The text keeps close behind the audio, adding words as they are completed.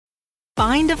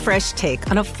Find a fresh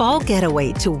take on a fall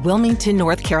getaway to Wilmington,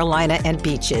 North Carolina and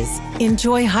beaches.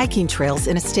 Enjoy hiking trails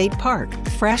in a state park,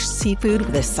 fresh seafood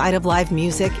with a side of live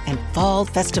music, and fall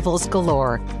festivals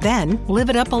galore. Then live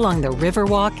it up along the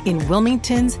Riverwalk in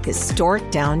Wilmington's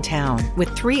historic downtown.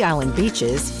 With 3 island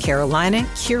beaches, Carolina,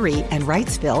 Curie, and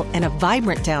Wrightsville, and a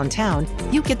vibrant downtown,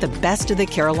 you get the best of the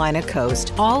Carolina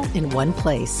coast all in one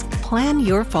place. Plan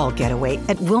your fall getaway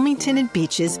at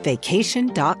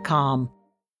WilmingtonandBeachesVacation.com.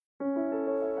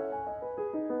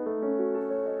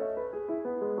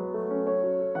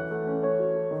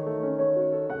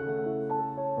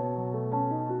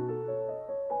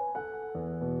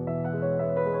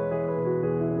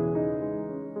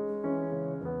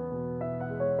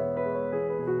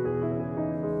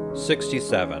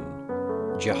 '67.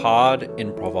 Jihad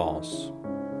in Provence.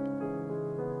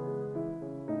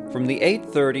 From the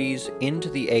 830s into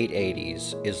the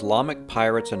 880s, Islamic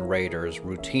pirates and raiders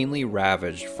routinely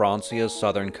ravaged Francia's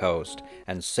southern coast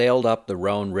and sailed up the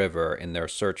Rhone River in their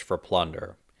search for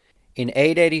plunder. In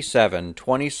 887,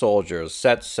 20 soldiers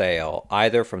set sail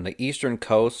either from the eastern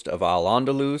coast of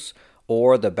Al-Andalus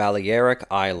or the Balearic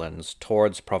Islands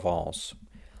towards Provence.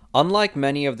 Unlike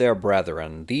many of their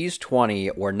brethren, these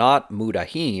 20 were not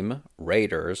mudahim,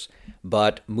 raiders,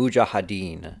 but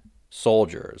mujahideen,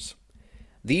 soldiers.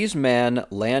 These men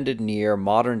landed near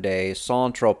modern-day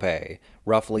Saint-Tropez,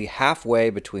 roughly halfway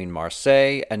between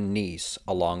Marseille and Nice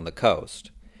along the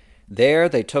coast. There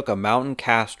they took a mountain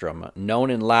castrum,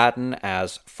 known in Latin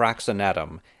as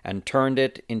Fraxinetum, and turned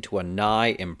it into a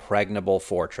nigh impregnable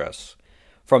fortress.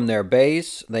 From their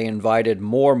base, they invited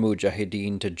more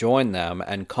mujahideen to join them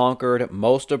and conquered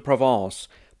most of Provence,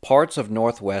 parts of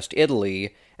northwest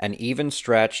Italy, and even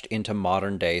stretched into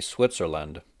modern-day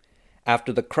Switzerland.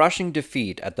 After the crushing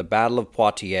defeat at the Battle of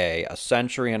Poitiers a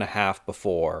century and a half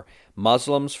before,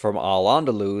 Muslims from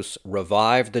Al-Andalus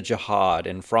revived the Jihad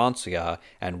in Francia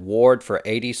and warred for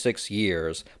 86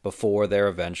 years before their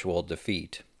eventual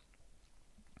defeat.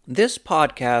 This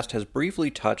podcast has briefly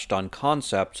touched on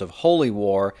concepts of holy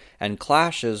war and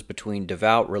clashes between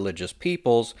devout religious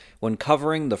peoples when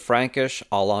covering the Frankish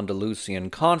Al-Andalusian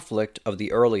conflict of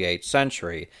the early 8th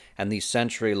century and the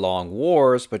century-long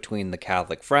wars between the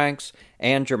Catholic Franks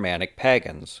and Germanic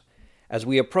pagans. As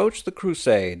we approach the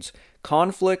Crusades,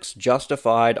 conflicts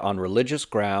justified on religious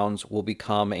grounds will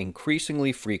become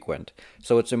increasingly frequent,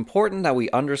 so it's important that we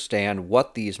understand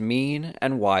what these mean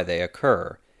and why they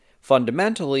occur.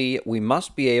 Fundamentally, we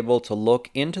must be able to look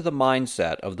into the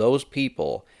mindset of those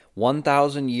people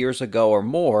 1,000 years ago or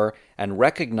more and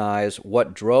recognize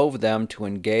what drove them to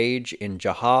engage in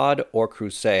jihad or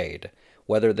crusade,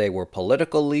 whether they were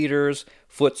political leaders,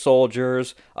 foot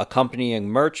soldiers, accompanying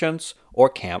merchants, or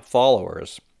camp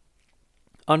followers.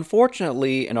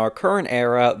 Unfortunately, in our current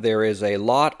era, there is a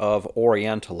lot of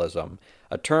Orientalism,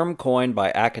 a term coined by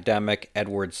academic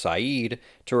Edward Said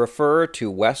to refer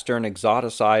to Western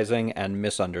exoticizing and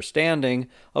misunderstanding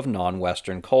of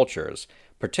non-Western cultures,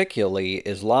 particularly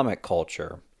Islamic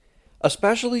culture.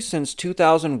 Especially since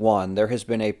 2001, there has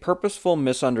been a purposeful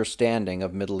misunderstanding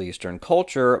of Middle Eastern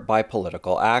culture by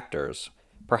political actors.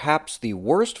 Perhaps the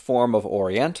worst form of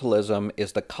Orientalism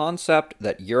is the concept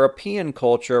that European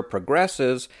culture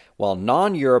progresses while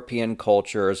non-European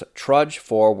cultures trudge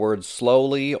forward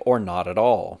slowly or not at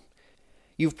all.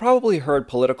 You've probably heard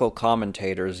political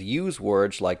commentators use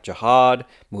words like jihad,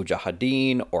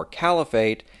 mujahideen, or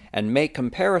caliphate and make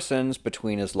comparisons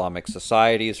between Islamic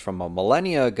societies from a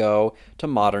millennia ago to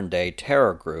modern-day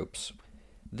terror groups.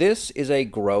 This is a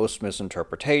gross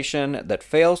misinterpretation that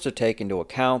fails to take into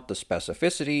account the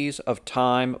specificities of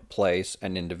time, place,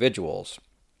 and individuals.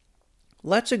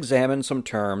 Let's examine some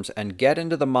terms and get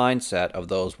into the mindset of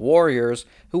those warriors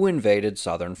who invaded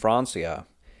southern Francia.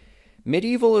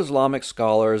 Medieval Islamic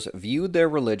scholars viewed their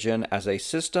religion as a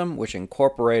system which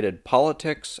incorporated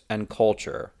politics and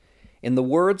culture. In the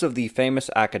words of the famous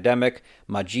academic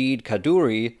Majid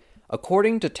Kaduri,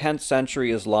 according to 10th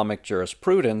century Islamic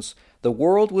jurisprudence, the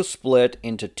world was split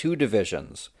into 2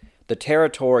 divisions: the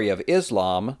territory of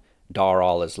Islam, Dar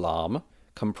al-Islam,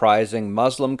 comprising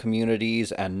Muslim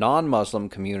communities and non-Muslim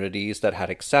communities that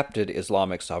had accepted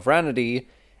Islamic sovereignty,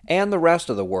 and the rest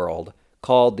of the world,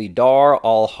 called the Dar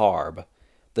al-Harb.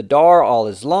 The Dar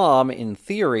al-Islam, in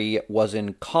theory, was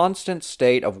in constant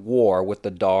state of war with the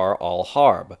Dar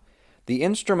al-Harb. The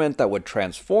instrument that would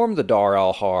transform the Dar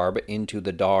al-Harb into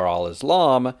the Dar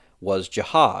al-Islam was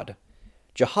jihad.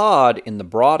 Jihad, in the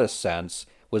broadest sense,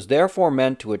 was therefore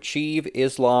meant to achieve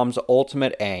Islam's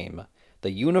ultimate aim,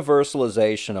 the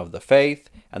universalization of the faith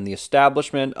and the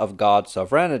establishment of God's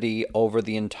sovereignty over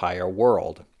the entire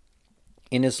world.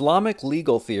 In Islamic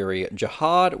legal theory,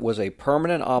 jihad was a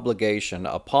permanent obligation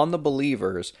upon the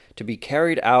believers to be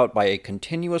carried out by a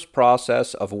continuous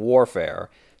process of warfare,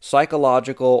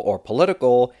 psychological or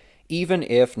political, even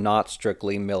if not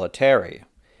strictly military.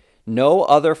 No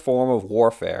other form of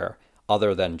warfare,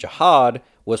 other than jihad,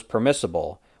 was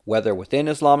permissible, whether within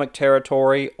Islamic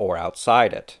territory or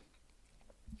outside it.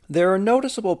 There are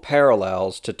noticeable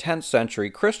parallels to 10th century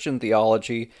Christian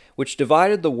theology, which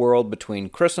divided the world between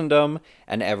Christendom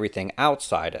and everything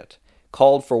outside it,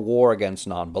 called for war against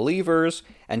non-believers,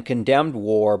 and condemned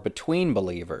war between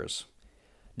believers.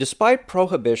 Despite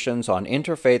prohibitions on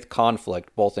interfaith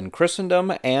conflict both in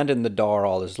Christendom and in the Dar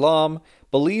al-Islam,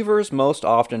 believers most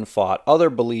often fought other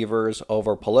believers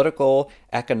over political,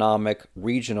 economic,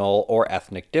 regional, or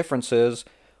ethnic differences,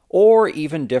 or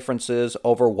even differences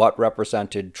over what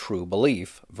represented true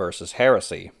belief versus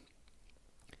heresy.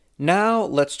 Now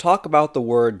let's talk about the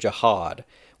word jihad,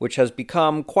 which has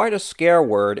become quite a scare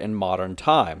word in modern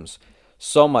times,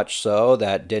 so much so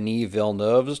that Denis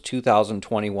Villeneuve's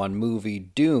 2021 movie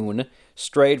Dune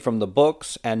strayed from the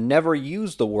books and never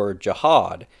used the word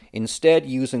jihad, instead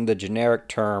using the generic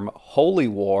term holy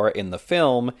war in the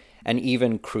film and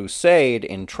even crusade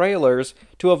in trailers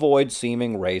to avoid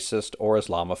seeming racist or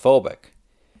Islamophobic.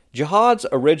 Jihad's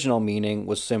original meaning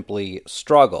was simply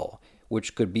struggle,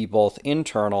 which could be both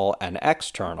internal and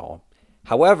external.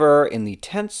 However, in the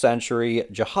 10th century,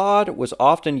 jihad was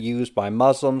often used by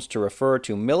Muslims to refer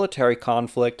to military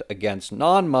conflict against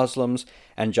non-Muslims,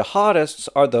 and jihadists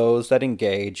are those that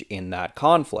engage in that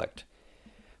conflict.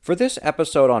 For this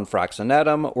episode on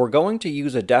Fraxinetum, we're going to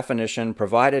use a definition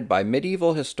provided by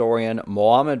medieval historian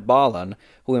Mohammed Balan,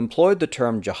 who employed the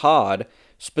term jihad,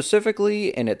 specifically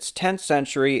in its 10th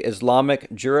century Islamic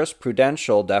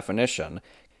jurisprudential definition,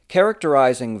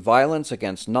 characterizing violence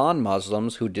against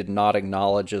non-Muslims who did not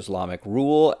acknowledge Islamic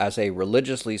rule as a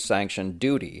religiously sanctioned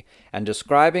duty, and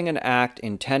describing an act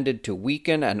intended to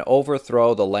weaken and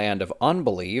overthrow the land of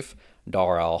unbelief,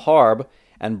 Dar al-Harb,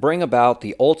 and bring about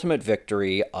the ultimate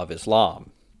victory of Islam.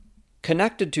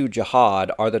 Connected to jihad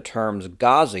are the terms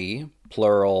ghazi,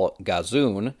 plural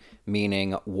ghazun,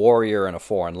 meaning warrior in a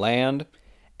foreign land,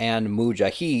 and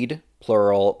mujahid,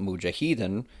 plural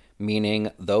mujahidin, meaning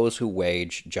those who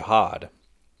wage jihad.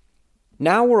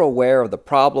 Now we're aware of the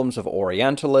problems of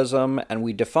Orientalism, and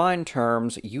we define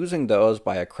terms using those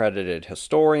by accredited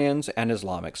historians and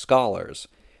Islamic scholars.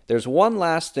 There's one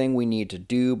last thing we need to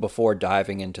do before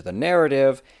diving into the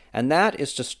narrative, and that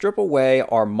is to strip away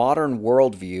our modern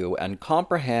worldview and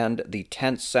comprehend the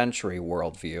 10th century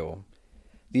worldview.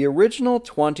 The original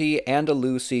 20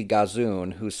 Andalusi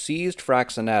Ghazun who seized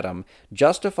Fraxinetum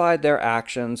justified their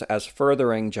actions as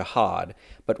furthering jihad,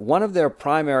 but one of their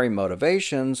primary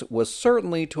motivations was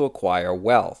certainly to acquire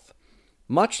wealth.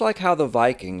 Much like how the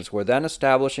Vikings were then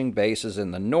establishing bases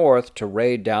in the north to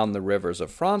raid down the rivers of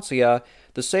Francia,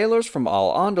 the sailors from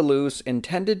Al-Andalus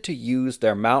intended to use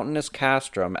their mountainous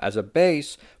castrum as a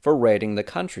base for raiding the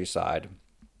countryside.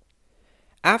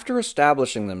 After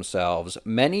establishing themselves,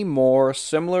 many more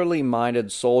similarly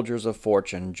minded soldiers of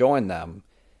fortune joined them.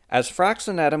 As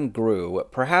Fraxinetum grew,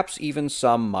 perhaps even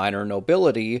some minor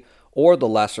nobility, or the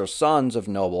lesser sons of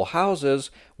noble houses,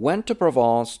 went to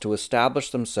Provence to establish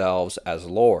themselves as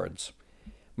lords.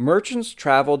 Merchants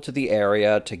traveled to the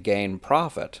area to gain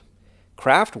profit.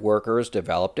 Craft workers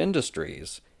developed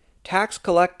industries. Tax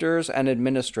collectors and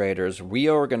administrators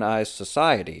reorganized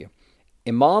society.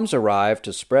 Imams arrived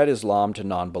to spread Islam to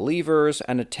non-believers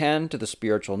and attend to the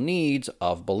spiritual needs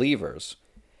of believers.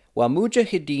 While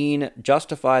mujahideen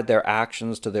justified their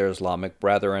actions to their Islamic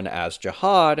brethren as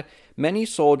jihad, many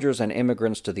soldiers and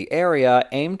immigrants to the area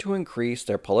aimed to increase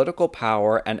their political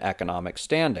power and economic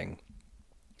standing.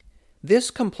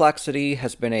 This complexity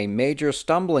has been a major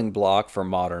stumbling block for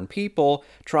modern people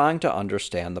trying to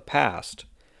understand the past.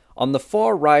 On the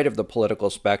far right of the political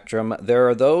spectrum, there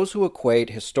are those who equate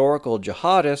historical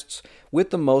jihadists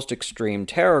with the most extreme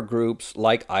terror groups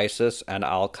like ISIS and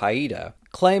Al-Qaeda,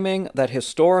 claiming that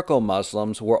historical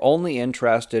Muslims were only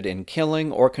interested in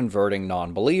killing or converting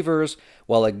non-believers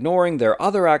while ignoring their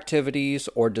other activities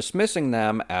or dismissing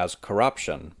them as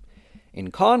corruption.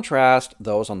 In contrast,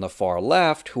 those on the far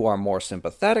left, who are more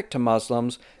sympathetic to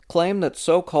Muslims, claim that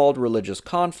so-called religious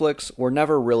conflicts were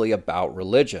never really about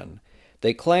religion.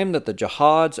 They claim that the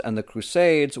jihads and the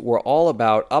crusades were all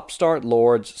about upstart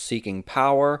lords seeking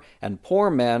power and poor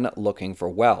men looking for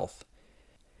wealth.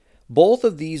 Both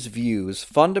of these views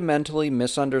fundamentally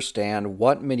misunderstand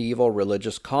what medieval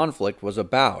religious conflict was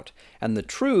about, and the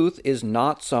truth is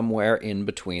not somewhere in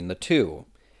between the two.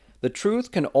 The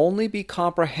truth can only be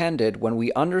comprehended when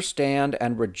we understand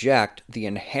and reject the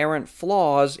inherent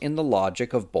flaws in the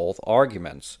logic of both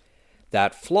arguments.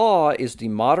 That flaw is the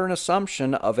modern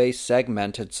assumption of a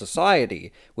segmented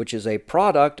society, which is a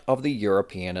product of the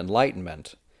European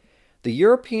Enlightenment. The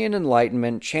European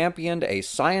Enlightenment championed a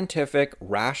scientific,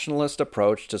 rationalist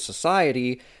approach to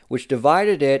society which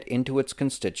divided it into its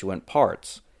constituent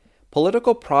parts.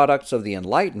 Political products of the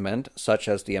Enlightenment, such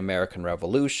as the American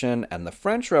Revolution and the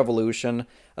French Revolution,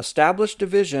 established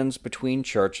divisions between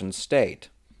church and state.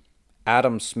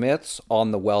 Adam Smith's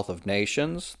On the Wealth of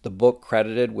Nations, the book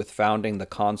credited with founding the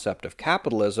concept of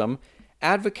capitalism,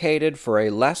 advocated for a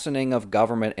lessening of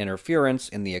government interference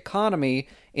in the economy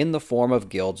in the form of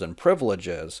guilds and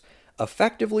privileges,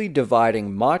 effectively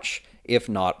dividing much, if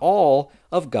not all,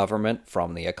 of government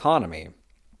from the economy.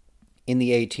 In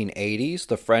the 1880s,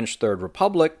 the French Third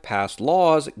Republic passed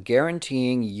laws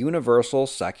guaranteeing universal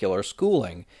secular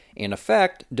schooling, in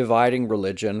effect dividing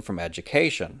religion from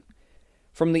education.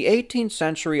 From the 18th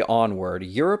century onward,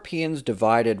 Europeans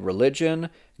divided religion,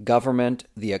 government,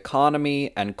 the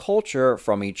economy, and culture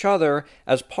from each other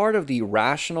as part of the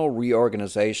rational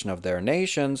reorganization of their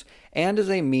nations and as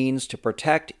a means to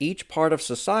protect each part of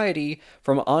society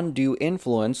from undue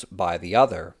influence by the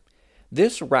other.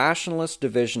 This rationalist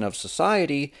division of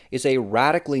society is a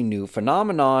radically new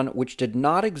phenomenon which did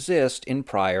not exist in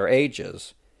prior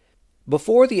ages.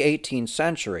 Before the 18th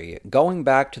century, going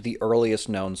back to the earliest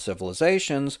known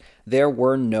civilizations, there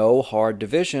were no hard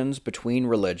divisions between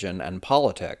religion and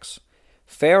politics.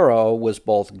 Pharaoh was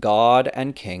both god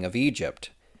and king of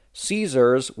Egypt.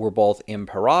 Caesars were both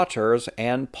imperators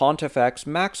and Pontifex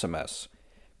Maximus.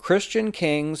 Christian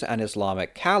kings and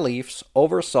Islamic caliphs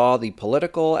oversaw the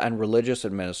political and religious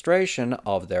administration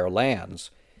of their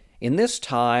lands. In this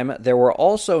time, there were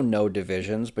also no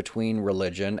divisions between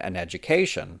religion and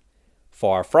education.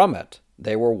 Far from it,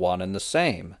 they were one and the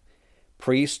same.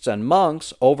 Priests and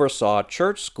monks oversaw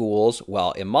church schools,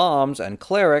 while imams and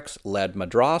clerics led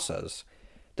madrasas.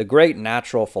 The great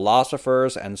natural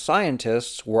philosophers and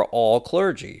scientists were all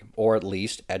clergy, or at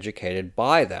least educated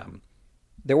by them.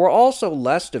 There were also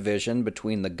less division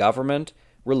between the government,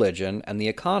 religion, and the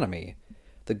economy.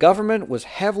 The government was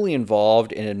heavily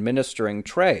involved in administering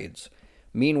trades.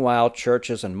 Meanwhile,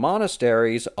 churches and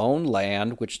monasteries owned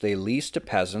land which they leased to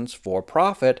peasants for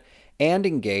profit and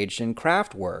engaged in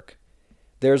craft work.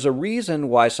 There's a reason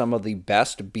why some of the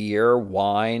best beer,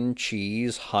 wine,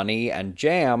 cheese, honey, and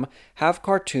jam have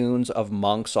cartoons of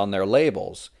monks on their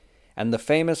labels, and the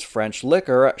famous French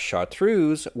liquor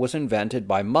chartreuse was invented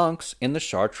by monks in the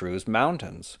Chartreuse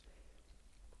Mountains.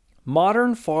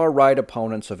 Modern far-right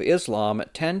opponents of Islam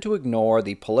tend to ignore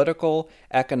the political,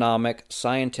 economic,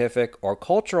 scientific, or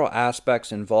cultural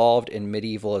aspects involved in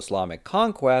medieval Islamic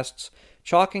conquests,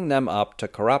 chalking them up to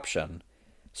corruption.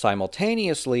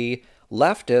 Simultaneously,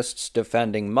 leftists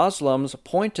defending Muslims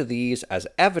point to these as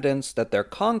evidence that their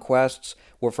conquests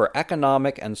were for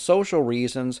economic and social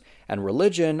reasons and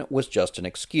religion was just an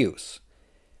excuse.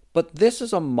 But this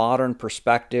is a modern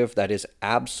perspective that is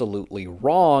absolutely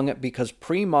wrong because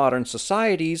pre-modern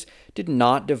societies did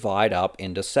not divide up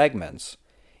into segments.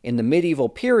 In the medieval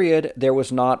period, there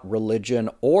was not religion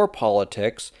or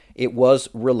politics, it was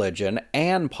religion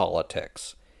and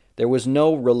politics. There was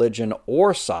no religion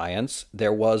or science,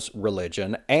 there was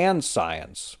religion and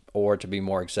science, or to be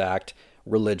more exact,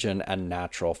 religion and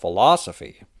natural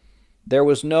philosophy. There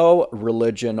was no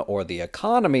religion or the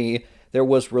economy, there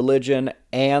was religion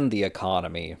and the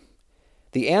economy.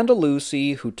 The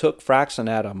Andalusi who took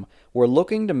Fraxinetum were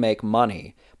looking to make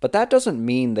money, but that doesn't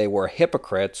mean they were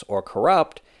hypocrites or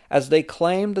corrupt, as they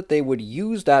claimed that they would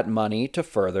use that money to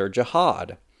further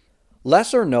jihad.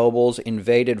 Lesser nobles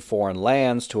invaded foreign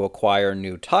lands to acquire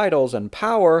new titles and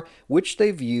power, which they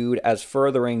viewed as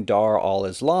furthering Dar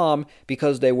al-Islam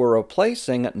because they were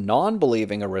replacing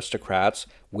non-believing aristocrats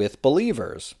with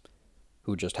believers,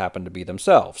 who just happened to be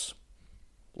themselves.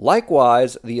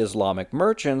 Likewise, the Islamic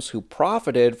merchants who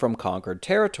profited from conquered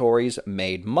territories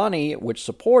made money which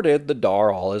supported the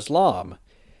Dar al-Islam.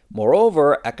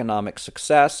 Moreover, economic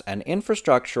success and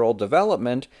infrastructural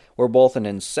development were both an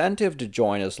incentive to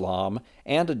join Islam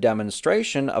and a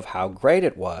demonstration of how great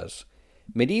it was.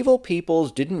 Medieval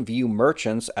peoples didn't view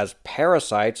merchants as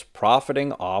parasites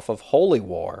profiting off of holy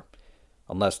war,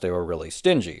 unless they were really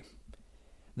stingy.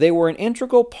 They were an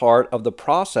integral part of the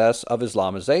process of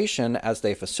Islamization as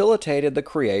they facilitated the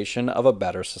creation of a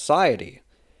better society.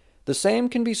 The same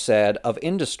can be said of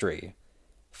industry.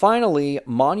 Finally,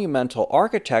 monumental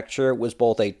architecture was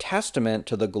both a testament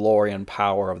to the glory and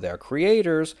power of their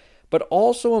creators, but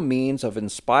also a means of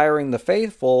inspiring the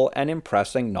faithful and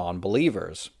impressing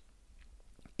non-believers.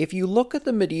 if you look at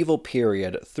the medieval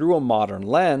period through a modern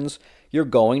lens, you're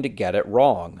going to get it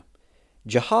wrong.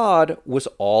 Jihad was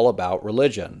all about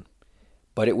religion,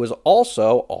 but it was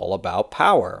also all about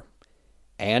power,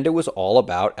 and it was all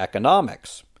about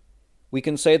economics. We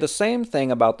can say the same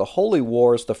thing about the holy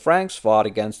wars the Franks fought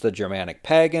against the Germanic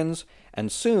pagans,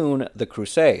 and soon the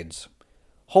Crusades.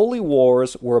 Holy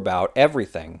wars were about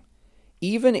everything.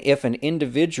 Even if an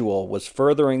individual was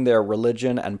furthering their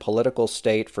religion and political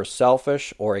state for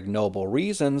selfish or ignoble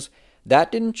reasons,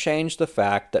 that didn't change the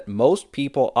fact that most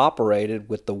people operated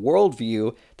with the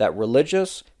worldview that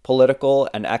religious, political,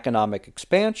 and economic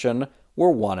expansion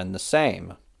were one and the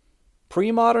same.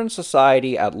 Pre-modern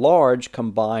society at large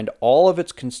combined all of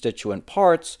its constituent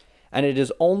parts, and it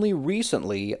is only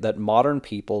recently that modern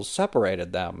peoples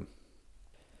separated them.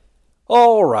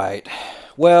 All right,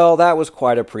 well, that was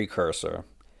quite a precursor.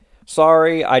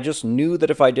 Sorry, I just knew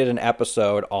that if I did an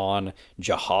episode on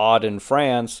jihad in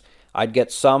France, I'd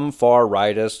get some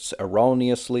far-rightists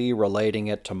erroneously relating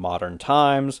it to modern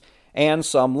times, and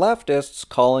some leftists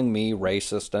calling me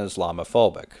racist and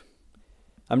Islamophobic.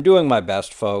 I'm doing my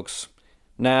best, folks.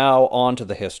 Now, on to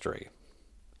the history.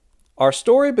 Our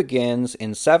story begins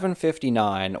in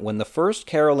 759 when the first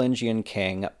Carolingian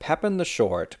king, Pepin the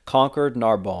Short, conquered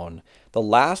Narbonne, the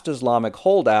last Islamic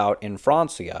holdout in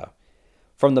Francia.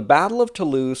 From the Battle of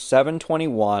Toulouse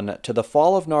 721 to the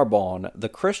fall of Narbonne, the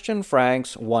Christian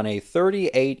Franks won a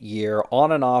 38-year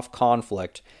on-and-off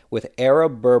conflict with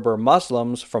Arab Berber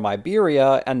Muslims from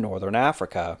Iberia and northern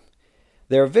Africa.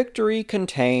 Their victory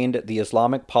contained the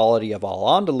Islamic polity of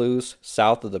Al-Andalus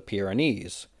south of the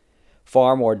Pyrenees.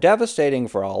 Far more devastating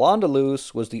for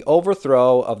Al-Andalus was the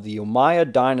overthrow of the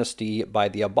Umayyad dynasty by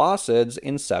the Abbasids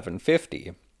in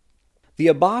 750. The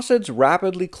Abbasids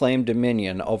rapidly claimed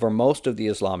dominion over most of the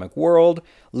Islamic world,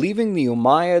 leaving the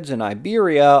Umayyads in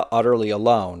Iberia utterly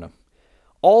alone.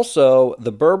 Also,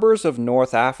 the Berbers of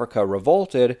North Africa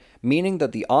revolted, meaning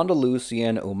that the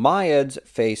Andalusian Umayyads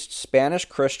faced Spanish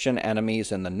Christian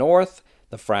enemies in the north,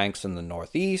 the Franks in the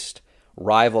northeast,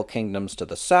 rival kingdoms to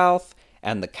the south,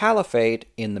 and the Caliphate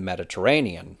in the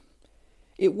Mediterranean.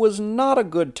 It was not a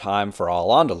good time for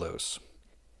Al-Andalus.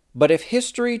 But if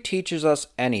history teaches us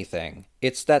anything,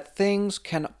 it's that things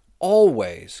can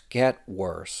always get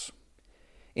worse.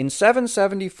 In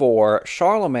 774,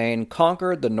 Charlemagne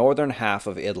conquered the northern half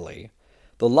of Italy.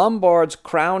 The Lombards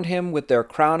crowned him with their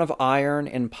crown of iron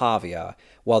in Pavia,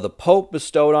 while the Pope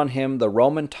bestowed on him the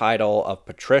Roman title of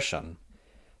patrician.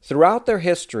 Throughout their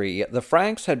history, the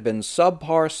Franks had been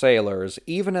subpar sailors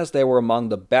even as they were among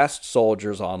the best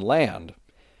soldiers on land.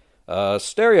 A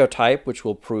stereotype which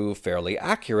will prove fairly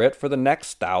accurate for the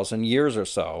next 1,000 years or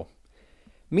so.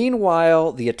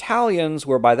 Meanwhile, the Italians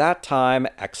were by that time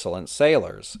excellent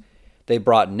sailors. They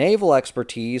brought naval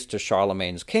expertise to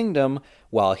Charlemagne's kingdom,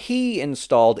 while he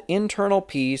installed internal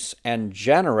peace and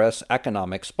generous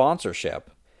economic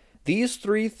sponsorship. These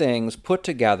three things put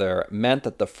together meant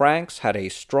that the Franks had a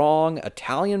strong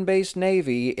Italian-based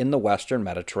navy in the western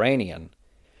Mediterranean.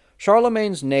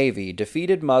 Charlemagne's navy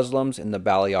defeated Muslims in the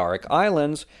Balearic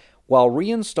Islands while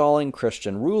reinstalling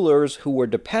Christian rulers who were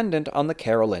dependent on the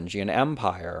Carolingian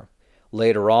Empire.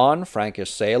 Later on, Frankish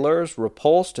sailors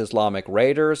repulsed Islamic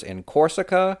raiders in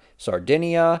Corsica,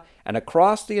 Sardinia, and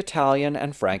across the Italian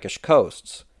and Frankish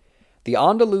coasts. The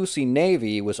Andalusi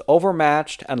navy was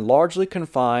overmatched and largely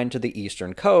confined to the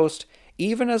eastern coast,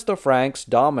 even as the Franks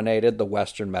dominated the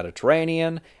western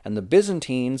Mediterranean and the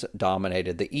Byzantines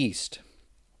dominated the east.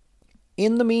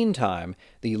 In the meantime,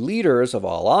 the leaders of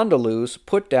Al-Andalus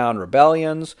put down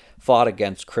rebellions, fought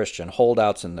against Christian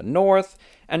holdouts in the north,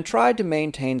 and tried to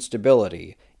maintain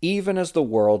stability, even as the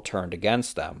world turned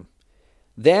against them.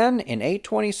 Then, in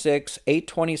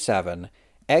 826-827,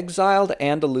 exiled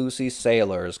Andalusi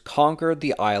sailors conquered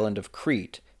the island of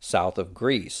Crete, south of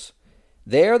Greece.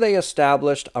 There they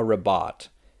established a ribat,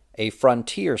 a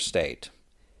frontier state.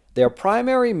 Their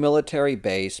primary military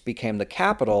base became the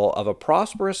capital of a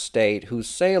prosperous state whose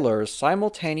sailors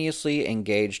simultaneously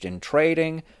engaged in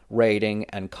trading, raiding,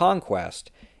 and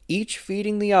conquest, each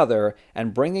feeding the other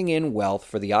and bringing in wealth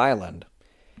for the island.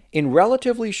 In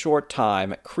relatively short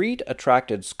time, Crete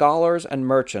attracted scholars and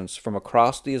merchants from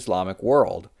across the Islamic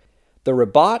world. The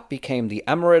ribat became the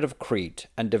Emirate of Crete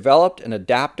and developed an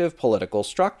adaptive political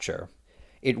structure.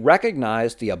 It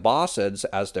recognized the Abbasids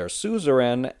as their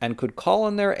suzerain and could call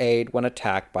on their aid when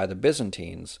attacked by the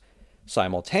Byzantines.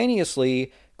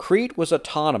 Simultaneously, Crete was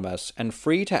autonomous and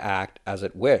free to act as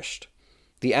it wished.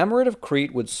 The Emirate of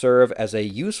Crete would serve as a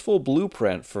useful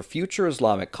blueprint for future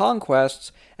Islamic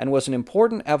conquests and was an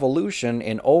important evolution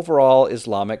in overall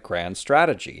Islamic grand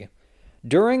strategy.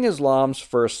 During Islam's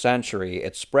first century,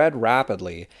 it spread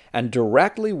rapidly and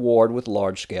directly warred with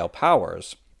large-scale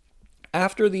powers.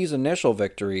 After these initial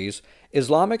victories,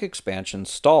 Islamic expansion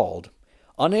stalled.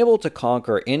 Unable to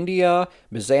conquer India,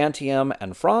 Byzantium,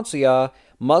 and Francia,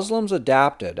 Muslims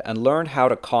adapted and learned how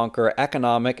to conquer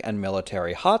economic and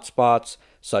military hotspots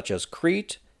such as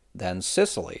Crete, then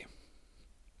Sicily.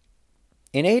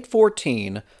 In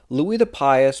 814, Louis the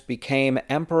Pious became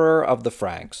Emperor of the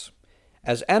Franks.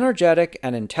 As energetic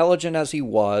and intelligent as he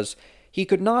was, he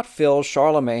could not fill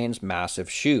Charlemagne's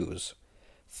massive shoes.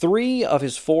 3 of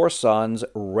his 4 sons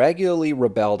regularly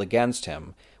rebelled against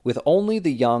him, with only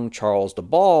the young Charles the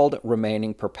Bald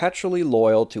remaining perpetually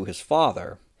loyal to his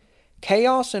father.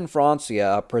 Chaos in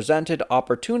Francia presented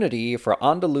opportunity for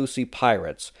Andalusi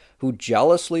pirates, who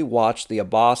jealously watched the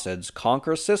Abbasids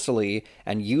conquer Sicily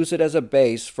and use it as a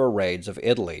base for raids of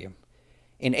Italy.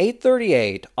 In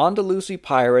 838, Andalusi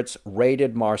pirates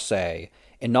raided Marseille,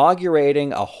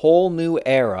 inaugurating a whole new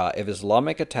era of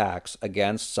Islamic attacks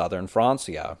against southern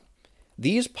Francia.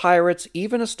 These pirates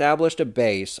even established a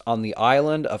base on the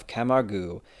island of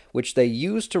Camargue, which they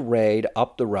used to raid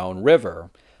up the Rhone River,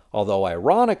 although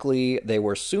ironically they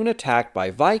were soon attacked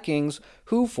by Vikings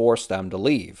who forced them to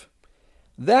leave.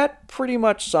 That pretty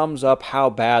much sums up how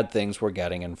bad things were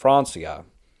getting in Francia.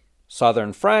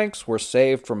 Southern Franks were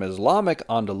saved from Islamic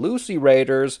Andalusi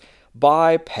raiders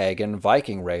by pagan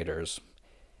Viking raiders.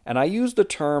 And I use the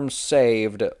term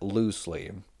saved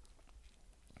loosely.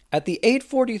 At the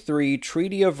 843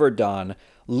 Treaty of Verdun,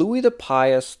 Louis the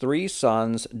Pious' 3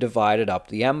 sons divided up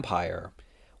the empire.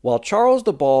 While Charles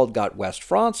the Bald got West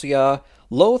Francia,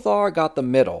 Lothar got the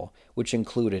middle, which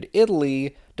included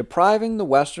Italy, depriving the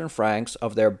Western Franks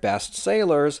of their best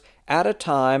sailors at a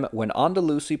time when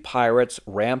Andalusi pirates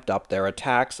ramped up their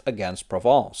attacks against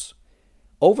Provence.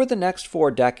 Over the next 4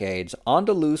 decades,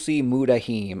 Andalusi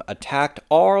Mudahim attacked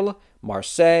Arles,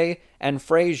 Marseille, and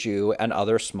Fréjus and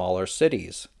other smaller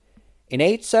cities. In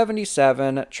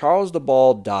 877, Charles the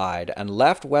Bald died and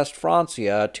left West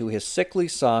Francia to his sickly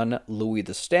son, Louis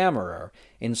the Stammerer,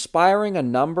 inspiring a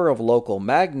number of local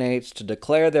magnates to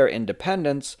declare their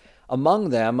independence, among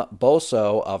them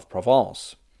Boso of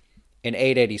Provence. In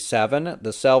 887,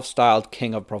 the self-styled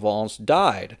King of Provence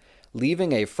died,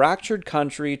 leaving a fractured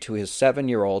country to his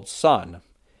 7-year-old son.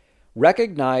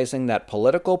 Recognizing that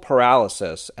political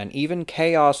paralysis and even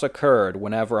chaos occurred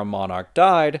whenever a monarch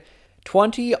died,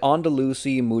 20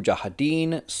 Andalusi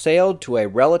Mujahideen sailed to a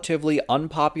relatively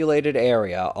unpopulated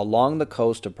area along the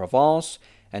coast of Provence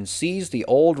and seized the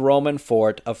old Roman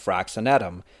fort of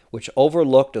Fraxinetum, which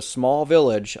overlooked a small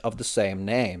village of the same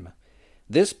name.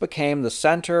 This became the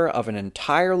center of an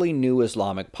entirely new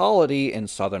Islamic polity in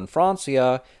southern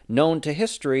Francia, known to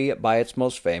history by its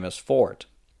most famous fort.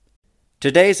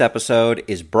 Today's episode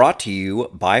is brought to you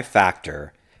by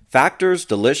Factor. Factor's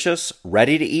delicious,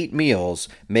 ready-to-eat meals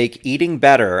make eating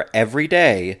better every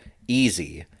day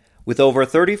easy. With over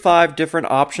 35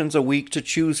 different options a week to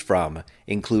choose from,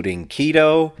 including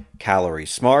keto, calorie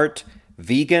smart,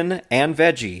 vegan, and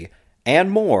veggie, and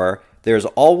more, there's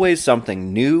always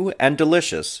something new and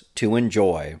delicious to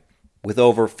enjoy. With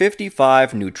over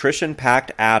 55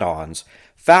 nutrition-packed add-ons,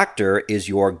 Factor is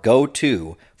your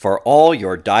go-to for all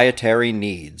your dietary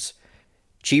needs.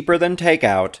 Cheaper than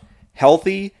takeout,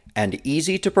 healthy, and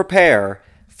easy to prepare,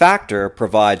 Factor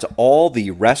provides all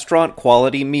the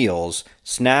restaurant-quality meals,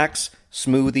 snacks,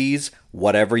 smoothies,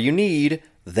 whatever you need,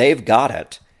 they've got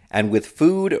it. And with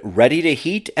food ready to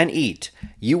heat and eat,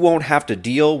 you won't have to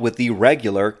deal with the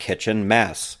regular kitchen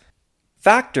mess.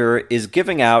 Factor is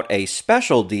giving out a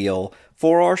special deal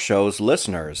for our show's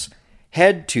listeners.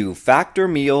 Head to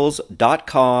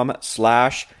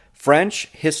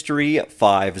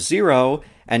factormeals.com/FrenchHistory50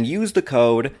 and use the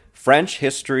code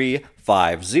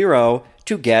FrenchHistory50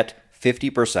 to get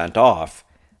 50% off.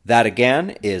 That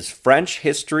again is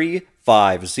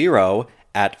FrenchHistory50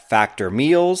 at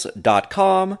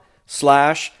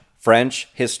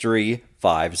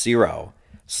factormeals.com/FrenchHistory50.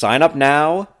 Sign up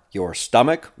now, your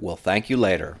stomach will thank you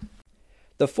later.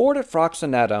 The fort at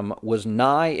Fraxinetum was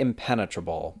nigh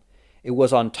impenetrable. It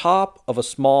was on top of a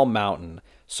small mountain,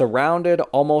 surrounded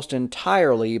almost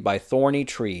entirely by thorny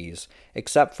trees,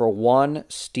 except for one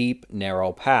steep,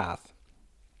 narrow path.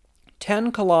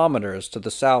 10 kilometers to the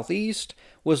southeast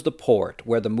was the port,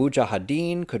 where the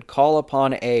Mujahideen could call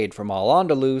upon aid from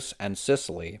Al-Andalus and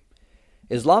Sicily.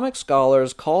 Islamic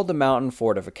scholars called the mountain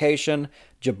fortification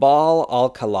Jabal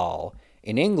al-Kalal,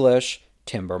 in English,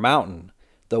 Timber Mountain,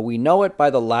 though we know it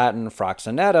by the Latin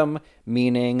Fraxinetum,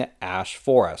 meaning ash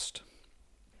forest.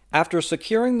 After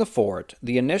securing the fort,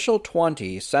 the initial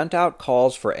 20 sent out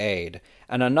calls for aid,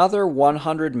 and another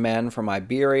 100 men from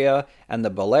Iberia and the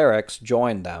Balearics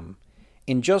joined them.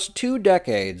 In just 2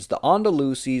 decades, the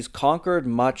Andalusis conquered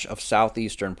much of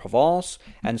southeastern Provence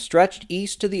and stretched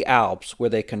east to the Alps, where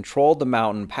they controlled the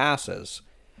mountain passes.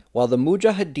 While the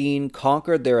Mujahideen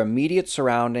conquered their immediate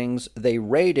surroundings, they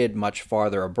raided much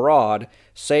farther abroad,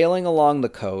 sailing along the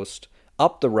coast,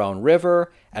 up the Rhone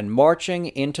River, and marching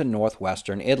into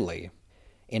northwestern Italy.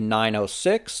 In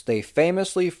 906, they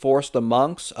famously forced the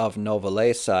monks of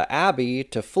Novalesa Abbey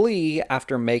to flee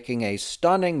after making a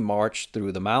stunning march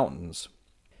through the mountains.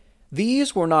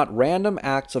 These were not random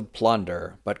acts of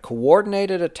plunder, but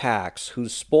coordinated attacks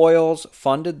whose spoils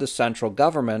funded the central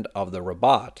government of the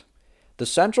Rabat. The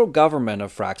central government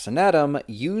of Fraxinetum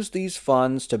used these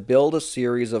funds to build a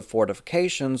series of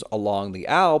fortifications along the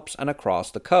Alps and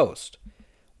across the coast.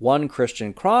 One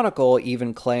Christian chronicle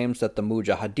even claims that the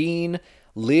Mujahideen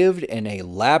lived in a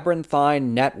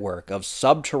labyrinthine network of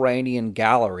subterranean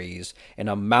galleries in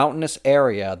a mountainous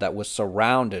area that was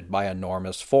surrounded by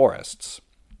enormous forests.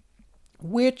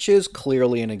 Which is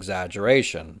clearly an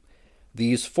exaggeration.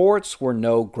 These forts were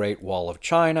no Great Wall of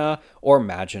China or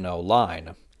Maginot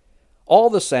Line. All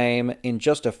the same, in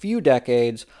just a few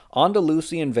decades,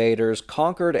 Andalusi invaders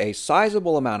conquered a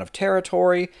sizable amount of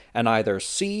territory and either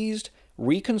seized,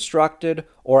 reconstructed,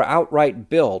 or outright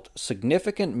built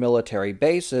significant military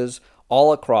bases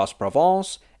all across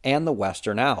Provence and the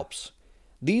Western Alps.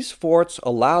 These forts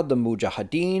allowed the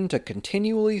Mujahideen to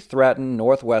continually threaten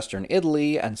northwestern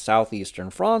Italy and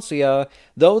southeastern Francia,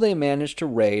 though they managed to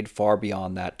raid far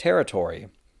beyond that territory.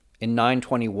 In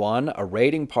 921, a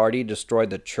raiding party destroyed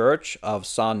the church of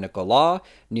Saint-Nicolas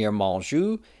near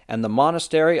Montjoux and the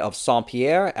monastery of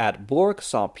Saint-Pierre at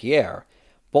Bourg-Saint-Pierre,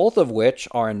 both of which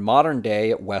are in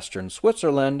modern-day western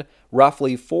Switzerland,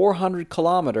 roughly 400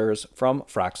 kilometers from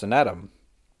Fraxinetum.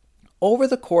 Over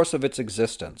the course of its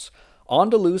existence,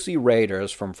 Andalusi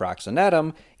raiders from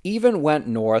Fraxinetum even went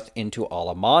north into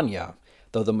Alemannia,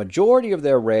 though the majority of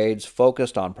their raids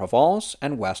focused on Provence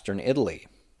and western Italy.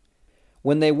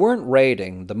 When they weren't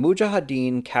raiding, the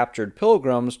Mujahideen captured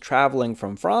pilgrims traveling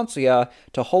from Francia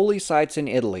to holy sites in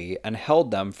Italy and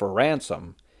held them for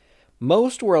ransom.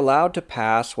 Most were allowed to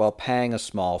pass while paying a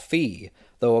small fee,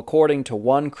 though according to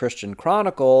one Christian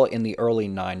chronicle in the early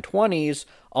 920s,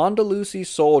 Andalusi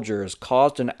soldiers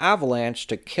caused an avalanche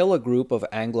to kill a group of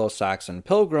Anglo-Saxon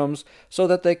pilgrims so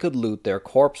that they could loot their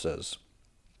corpses.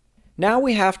 Now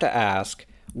we have to ask,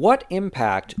 what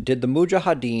impact did the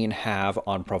Mujahideen have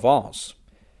on Provence?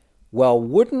 Well,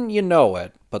 wouldn't you know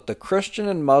it, but the Christian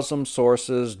and Muslim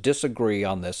sources disagree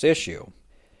on this issue.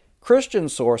 Christian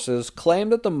sources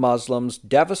claim that the Muslims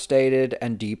devastated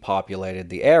and depopulated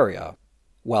the area,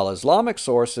 while Islamic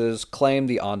sources claim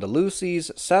the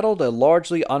Andalusis settled a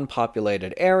largely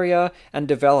unpopulated area and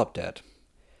developed it.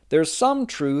 There's some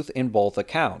truth in both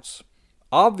accounts.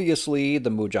 Obviously, the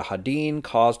Mujahideen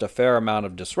caused a fair amount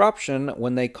of disruption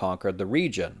when they conquered the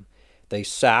region. They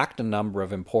sacked a number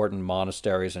of important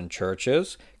monasteries and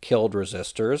churches, killed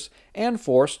resistors, and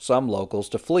forced some locals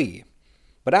to flee.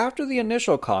 But after the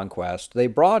initial conquest, they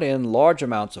brought in large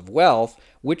amounts of wealth,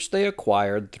 which they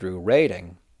acquired through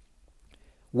raiding.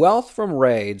 Wealth from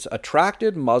raids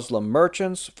attracted Muslim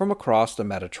merchants from across the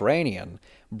Mediterranean,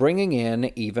 bringing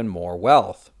in even more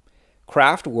wealth.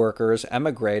 Craft workers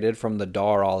emigrated from the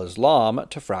Dar al-Islam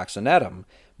to Fraxinetum,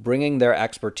 bringing their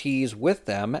expertise with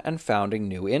them and founding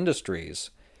new industries.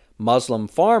 Muslim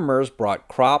farmers brought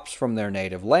crops from their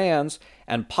native lands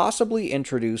and possibly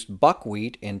introduced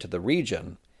buckwheat into the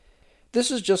region. This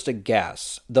is just a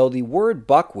guess, though the word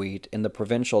buckwheat in the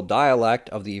provincial dialect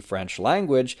of the French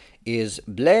language is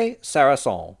blé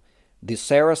sarrasin, the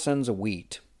Saracens'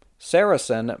 wheat,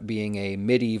 Saracen being a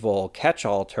medieval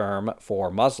catch-all term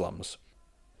for Muslims.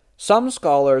 Some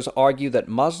scholars argue that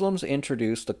Muslims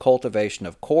introduced the cultivation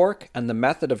of cork and the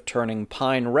method of turning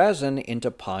pine resin into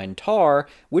pine tar,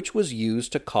 which was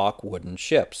used to caulk wooden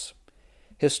ships.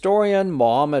 Historian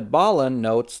Mohammed Balan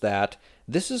notes that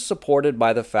this is supported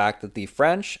by the fact that the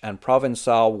French and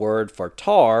Provençal word for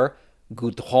tar,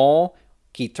 goudron,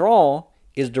 quitron,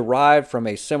 is derived from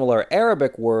a similar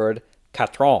Arabic word,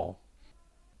 catron.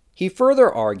 He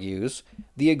further argues,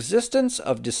 the existence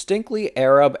of distinctly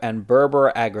Arab and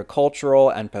Berber agricultural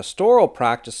and pastoral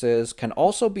practices can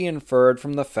also be inferred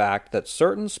from the fact that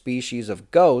certain species of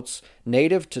goats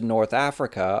native to North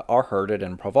Africa are herded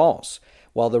in Provence,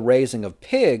 while the raising of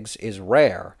pigs is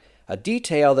rare, a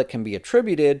detail that can be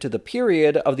attributed to the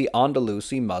period of the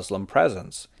Andalusi Muslim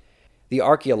presence. The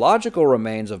archaeological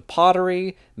remains of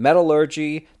pottery,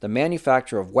 metallurgy, the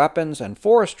manufacture of weapons, and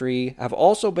forestry have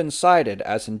also been cited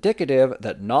as indicative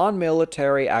that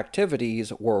non-military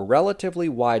activities were relatively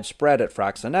widespread at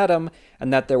Fraxinetum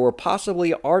and that there were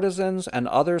possibly artisans and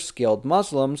other skilled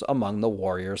Muslims among the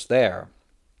warriors there.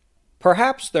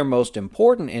 Perhaps their most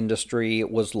important industry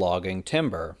was logging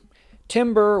timber.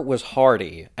 Timber was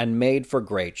hardy and made for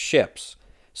great ships.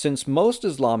 Since most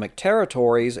Islamic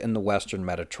territories in the western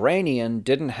Mediterranean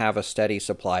didn't have a steady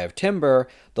supply of timber,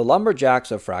 the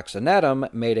lumberjacks of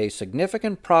Fraxinetum made a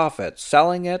significant profit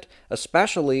selling it,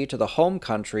 especially to the home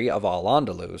country of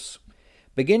Al-Andalus.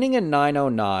 Beginning in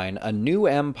 909, a new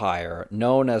empire,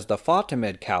 known as the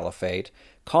Fatimid Caliphate,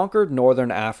 conquered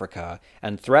northern Africa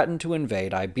and threatened to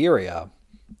invade Iberia.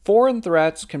 Foreign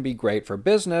threats can be great for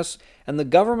business, and the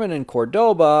government in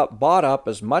Cordoba bought up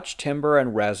as much timber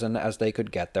and resin as they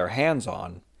could get their hands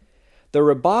on. The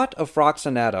Rabat of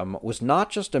Fraxinetum was not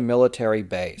just a military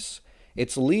base.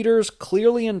 Its leaders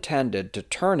clearly intended to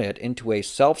turn it into a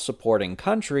self-supporting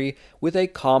country with a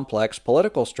complex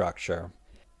political structure.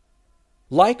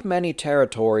 Like many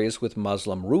territories with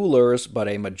Muslim rulers but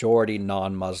a majority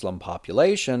non-Muslim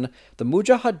population, the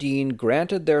Mujahideen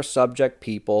granted their subject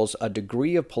peoples a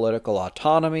degree of political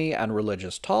autonomy and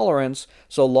religious tolerance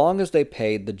so long as they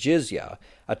paid the jizya,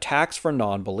 a tax for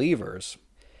non-believers.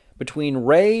 Between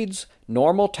raids,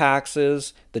 normal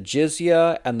taxes, the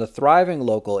jizya, and the thriving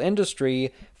local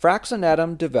industry,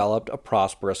 Fraxinetum developed a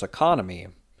prosperous economy.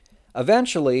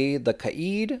 Eventually, the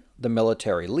Qaid, the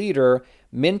military leader,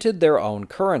 minted their own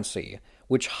currency,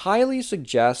 which highly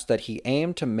suggests that he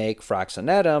aimed to make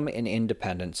Fraxinetum an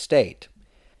independent state.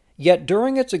 Yet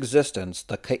during its existence,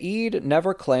 the Qaid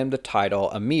never claimed the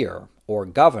title emir, or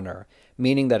governor,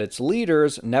 meaning that its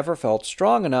leaders never felt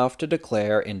strong enough to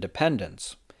declare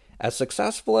independence. As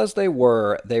successful as they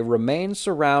were, they remained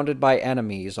surrounded by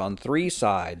enemies on three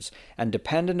sides and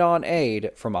dependent on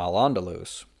aid from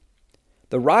Al-Andalus.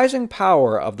 The rising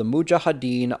power of the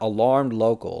Mujahideen alarmed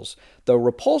locals, though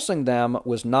repulsing them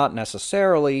was not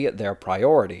necessarily their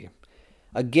priority.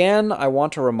 Again, I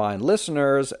want to remind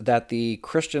listeners that the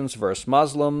Christians versus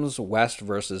Muslims, West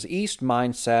versus East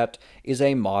mindset is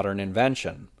a modern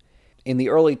invention. In the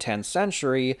early 10th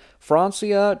century,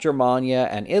 Francia, Germania,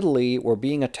 and Italy were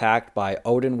being attacked by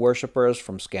Odin worshippers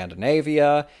from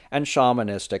Scandinavia and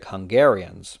shamanistic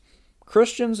Hungarians.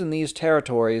 Christians in these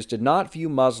territories did not view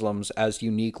Muslims as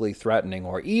uniquely threatening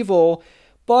or evil,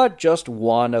 but just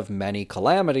one of many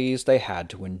calamities they had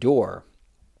to endure.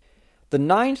 The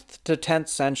 9th to 10th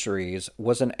centuries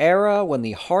was an era when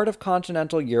the heart of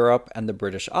continental Europe and the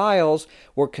British Isles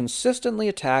were consistently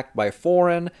attacked by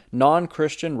foreign,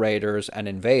 non-Christian raiders and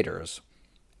invaders.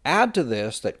 Add to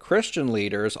this that Christian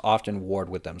leaders often warred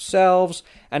with themselves,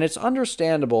 and it's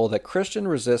understandable that Christian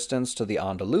resistance to the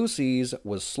Andalusis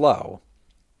was slow.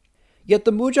 Yet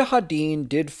the Mujahideen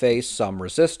did face some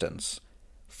resistance.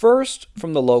 First,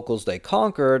 from the locals they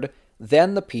conquered,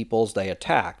 then the peoples they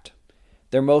attacked.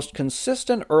 Their most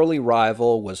consistent early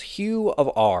rival was Hugh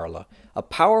of Arles, a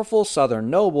powerful southern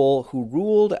noble who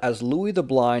ruled as Louis the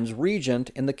Blind's regent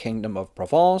in the Kingdom of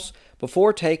Provence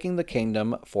before taking the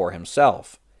kingdom for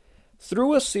himself.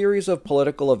 Through a series of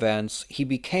political events, he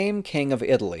became King of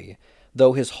Italy,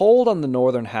 though his hold on the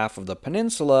northern half of the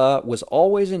peninsula was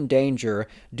always in danger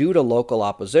due to local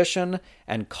opposition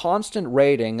and constant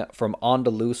raiding from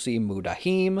Andalusi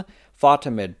Mudahim,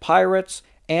 Fatimid pirates,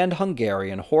 and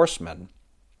Hungarian horsemen.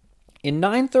 In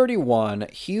 931,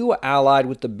 Hugh allied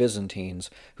with the Byzantines,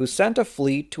 who sent a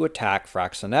fleet to attack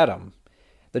Fraxinetum.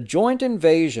 The joint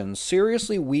invasion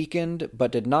seriously weakened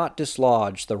but did not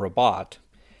dislodge the Rabat.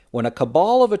 When a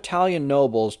cabal of Italian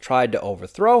nobles tried to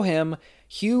overthrow him,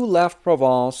 Hugh left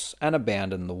Provence and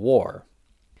abandoned the war.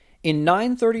 In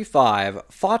 935,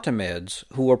 Fatimids,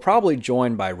 who were probably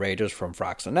joined by raiders from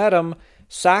Fraxinetum,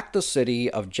 sacked the city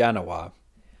of Genoa.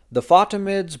 The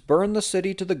Fatimids burned the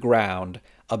city to the ground,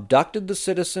 abducted the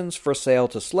citizens for sale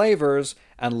to slavers,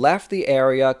 and left the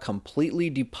area completely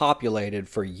depopulated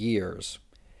for years.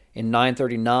 In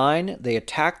 939, they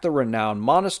attacked the renowned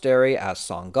monastery at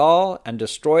Saint-Gall and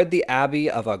destroyed the abbey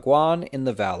of Aguan in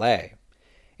the Valais.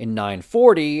 In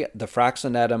 940, the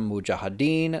Fraxinetum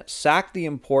Mujahideen sacked the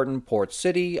important port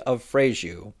city of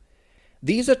Fréjus.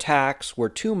 These attacks were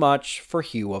too much for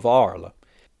Hugh of Arles.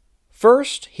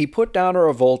 First, he put down a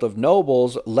revolt of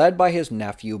nobles led by his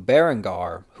nephew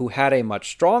Berengar, who had a much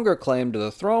stronger claim to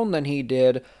the throne than he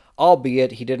did,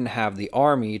 albeit he didn't have the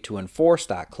army to enforce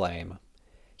that claim.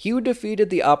 Hugh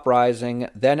defeated the uprising,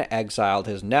 then exiled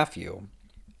his nephew.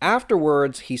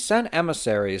 Afterwards, he sent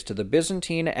emissaries to the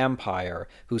Byzantine Empire,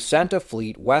 who sent a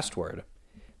fleet westward.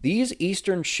 These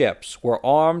eastern ships were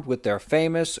armed with their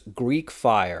famous Greek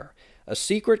fire, a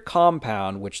secret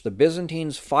compound which the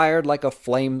Byzantines fired like a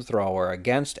flamethrower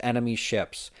against enemy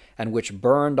ships and which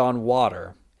burned on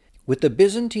water. With the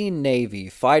Byzantine navy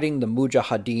fighting the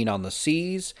Mujahideen on the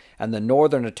seas and the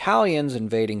northern Italians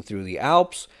invading through the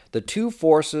Alps, the two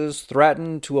forces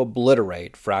threatened to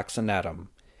obliterate Fraxinetum.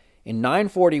 In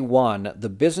 941, the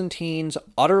Byzantines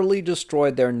utterly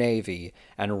destroyed their navy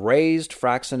and razed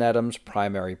Fraxinetum's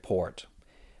primary port.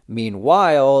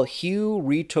 Meanwhile, Hugh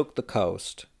retook the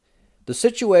coast. The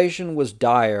situation was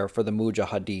dire for the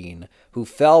Mujahideen, who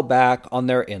fell back on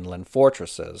their inland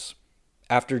fortresses.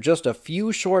 After just a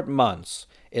few short months,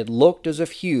 it looked as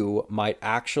if Hugh might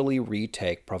actually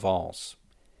retake Provence.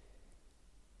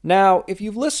 Now, if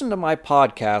you've listened to my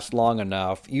podcast long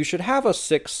enough, you should have a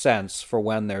sixth sense for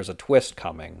when there's a twist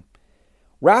coming.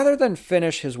 Rather than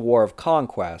finish his war of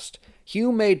conquest,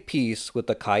 Hugh made peace with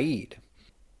the Qaid.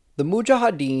 The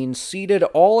Mujahideen ceded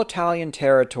all Italian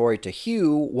territory to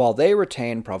Hugh while they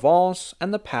retained Provence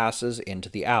and the passes into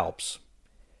the Alps.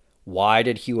 Why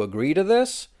did Hugh agree to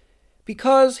this?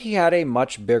 Because he had a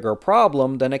much bigger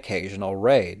problem than occasional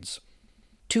raids.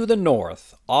 To the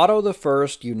north, Otto I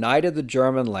united the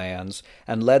German lands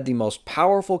and led the most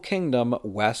powerful kingdom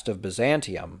west of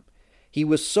Byzantium. He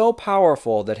was so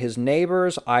powerful that his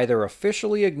neighbors either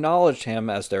officially acknowledged him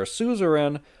as their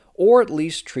suzerain or at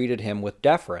least treated him with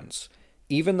deference,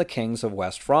 even the kings of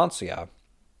West Francia.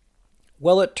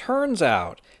 Well, it turns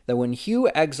out that when Hugh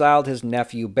exiled his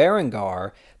nephew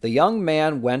Berengar, the young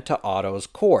man went to Otto's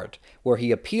court, where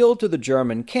he appealed to the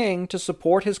German king to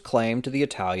support his claim to the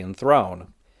Italian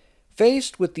throne.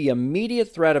 Faced with the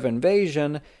immediate threat of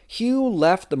invasion, Hugh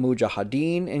left the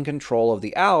Mujahideen in control of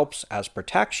the Alps as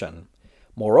protection.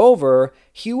 Moreover,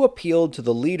 Hugh appealed to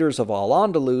the leaders of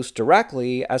Al-Andalus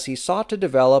directly as he sought to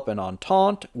develop an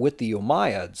entente with the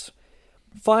Umayyads.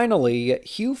 Finally,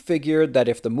 Hugh figured that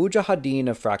if the Mujahideen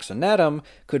of Fraxinetum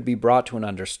could be brought to an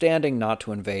understanding not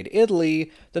to invade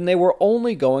Italy, then they were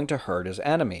only going to hurt his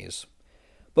enemies.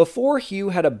 Before Hugh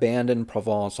had abandoned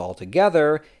Provence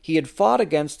altogether, he had fought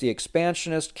against the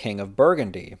expansionist king of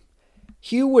Burgundy.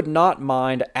 Hugh would not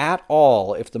mind at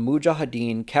all if the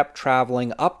Mujahideen kept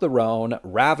traveling up the Rhone,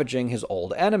 ravaging his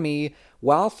old enemy,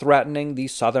 while threatening the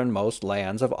southernmost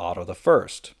lands of Otto I.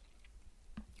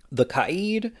 The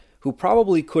Qaid, who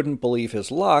probably couldn't believe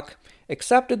his luck,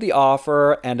 accepted the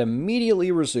offer and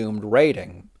immediately resumed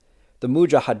raiding. The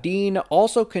Mujahideen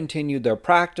also continued their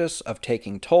practice of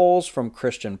taking tolls from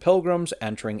Christian pilgrims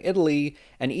entering Italy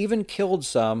and even killed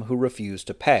some who refused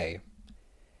to pay.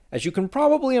 As you can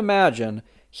probably imagine,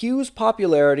 Hugh's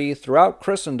popularity throughout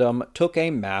Christendom took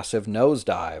a massive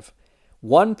nosedive.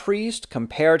 One priest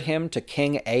compared him to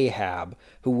King Ahab,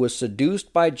 who was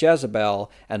seduced by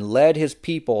Jezebel and led his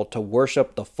people to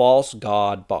worship the false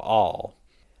god Baal.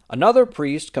 Another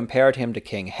priest compared him to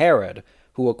King Herod,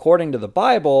 who, according to the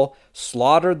Bible,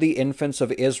 slaughtered the infants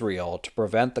of Israel to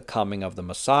prevent the coming of the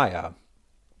Messiah.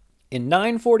 In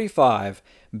 945,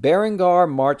 Berengar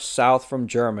marched south from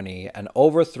Germany and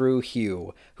overthrew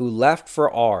Hugh, who left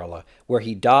for Arles, where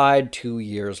he died 2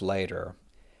 years later.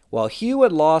 While Hugh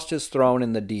had lost his throne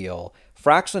in the deal,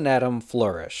 Fraxinetum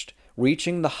flourished,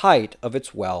 reaching the height of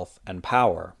its wealth and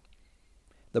power.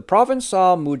 The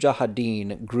Provençal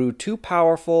Mujahideen grew too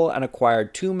powerful and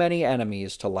acquired too many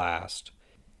enemies to last.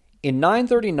 In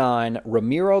 939,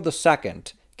 Ramiro II,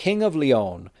 king of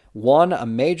Leon, won a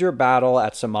major battle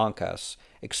at Simancas,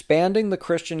 expanding the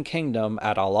Christian kingdom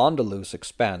at Al-Andalus'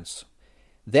 expense.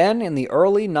 Then, in the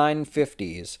early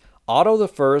 950s, Otto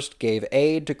I gave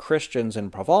aid to Christians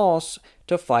in Provence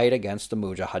to fight against the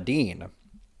Mujahideen.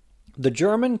 The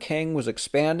German king was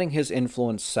expanding his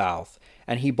influence south,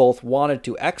 and he both wanted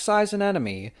to excise an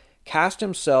enemy, cast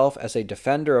himself as a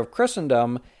defender of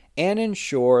Christendom, and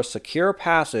ensure secure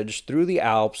passage through the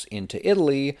Alps into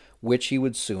Italy, which he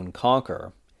would soon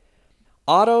conquer.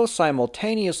 Otto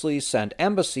simultaneously sent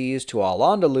embassies to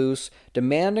Al-Andalus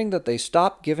demanding that they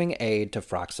stop giving aid to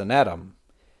Fraxinetum.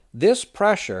 This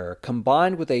pressure,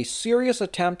 combined with a serious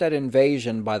attempt at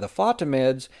invasion by the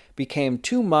Fatimids, became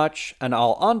too much, and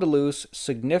Al-Andalus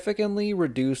significantly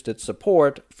reduced its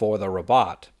support for the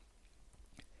Rabat.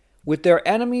 With their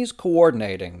enemies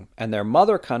coordinating and their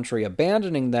mother country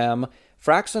abandoning them,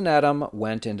 Fraxinetum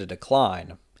went into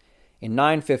decline. In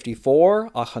 954,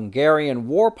 a Hungarian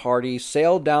war party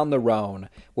sailed down the Rhone,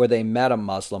 where they met a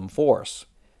Muslim force.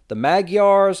 The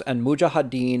Magyars and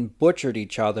Mujahideen butchered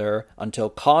each other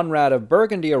until Conrad of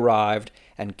Burgundy arrived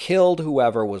and killed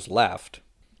whoever was left.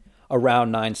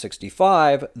 Around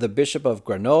 965, the Bishop of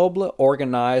Grenoble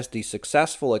organized the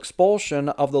successful expulsion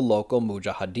of the local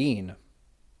Mujahideen.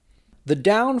 The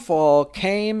downfall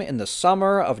came in the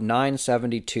summer of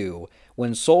 972,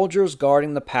 when soldiers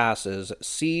guarding the passes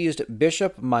seized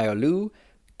Bishop Maiolu,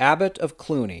 abbot of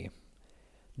Cluny.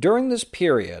 During this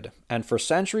period, and for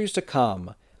centuries to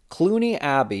come, Cluny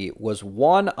Abbey was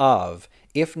one of,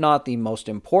 if not the most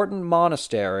important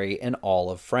monastery in all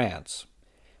of France.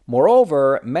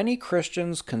 Moreover, many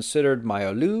Christians considered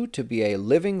Maiolu to be a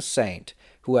living saint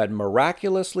who had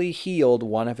miraculously healed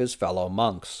one of his fellow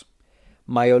monks.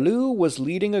 Maiolu was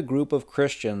leading a group of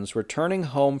Christians returning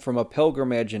home from a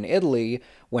pilgrimage in Italy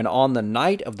when on the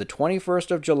night of the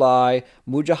 21st of July,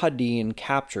 Mujahideen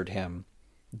captured him.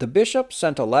 The bishop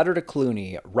sent a letter to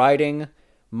Cluny, writing,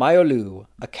 "Maiolu,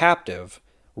 a captive,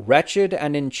 wretched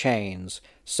and in chains,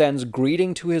 sends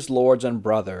greeting to his lords and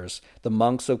brothers, the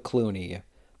monks of Cluny.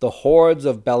 The hordes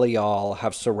of Belial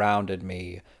have surrounded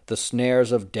me. The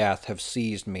snares of death have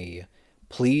seized me.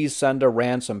 Please send a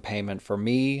ransom payment for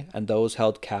me and those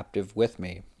held captive with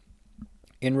me."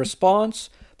 In response,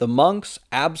 the monks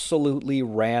absolutely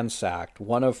ransacked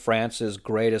one of France's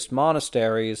greatest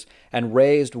monasteries and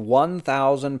raised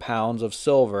 1,000 pounds of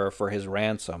silver for his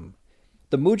ransom.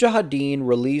 The Mujahideen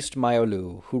released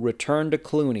Maiolu, who returned to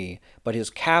Cluny, but his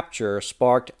capture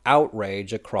sparked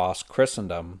outrage across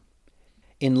Christendom.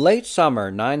 In late summer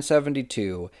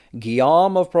 972,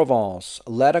 Guillaume of Provence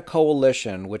led a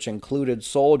coalition which included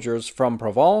soldiers from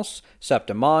Provence,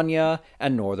 Septimania,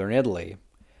 and northern Italy.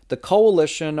 The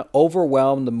coalition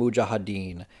overwhelmed the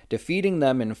Mujahideen, defeating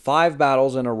them in 5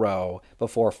 battles in a row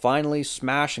before finally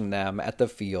smashing them at the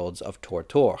fields of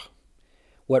Tortour.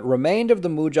 What remained of the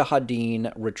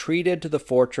Mujahideen retreated to the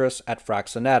fortress at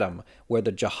Fraxinetum, where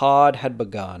the Jihad had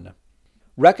begun.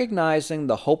 Recognizing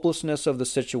the hopelessness of the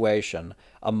situation,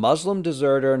 a Muslim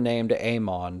deserter named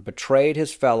Amon betrayed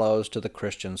his fellows to the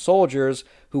Christian soldiers,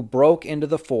 who broke into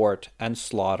the fort and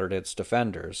slaughtered its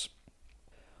defenders.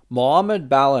 Mohammed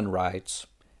Balin writes,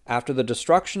 "After the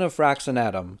destruction of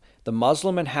Fraxinetum, the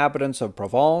Muslim inhabitants of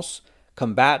Provence,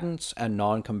 combatants and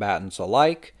non-combatants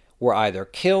alike, were either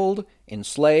killed,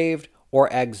 enslaved,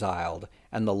 or exiled,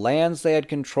 and the lands they had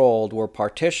controlled were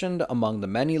partitioned among the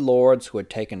many lords who had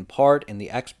taken part in the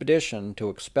expedition to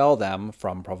expel them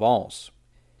from Provence."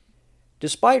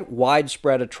 Despite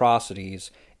widespread atrocities,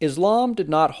 Islam did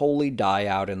not wholly die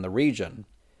out in the region.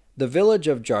 The village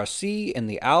of Jarcy in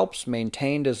the Alps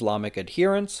maintained Islamic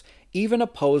adherents, even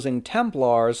opposing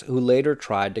Templars who later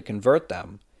tried to convert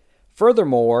them.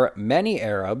 Furthermore, many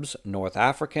Arabs, North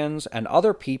Africans, and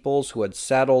other peoples who had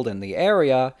settled in the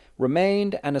area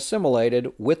remained and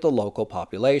assimilated with the local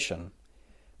population.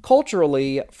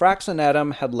 Culturally,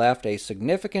 Fraxinetum had left a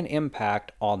significant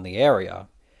impact on the area.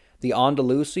 The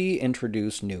Andalusi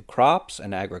introduced new crops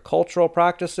and agricultural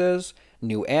practices,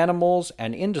 new animals,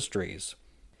 and industries.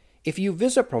 If you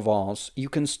visit Provence, you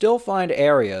can still find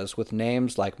areas with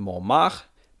names like Montmartre,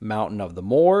 Mountain of the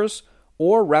Moors,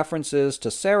 or references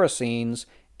to Saracens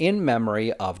in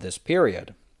memory of this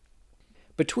period.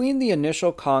 Between the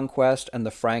initial conquest and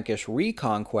the Frankish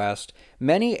reconquest,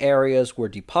 many areas were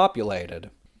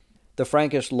depopulated. The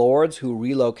Frankish lords who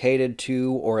relocated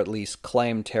to, or at least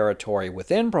claimed territory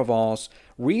within Provence,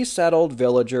 resettled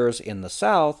villagers in the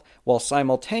south while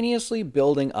simultaneously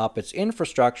building up its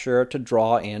infrastructure to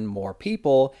draw in more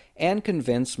people and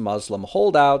convince Muslim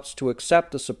holdouts to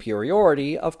accept the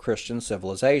superiority of Christian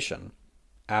civilization.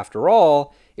 After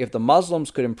all, if the Muslims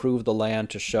could improve the land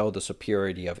to show the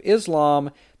superiority of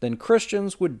Islam, then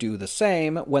Christians would do the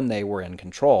same when they were in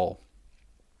control.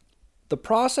 The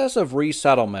process of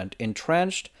resettlement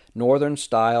entrenched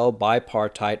northern-style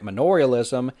bipartite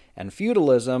manorialism and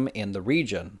feudalism in the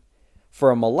region.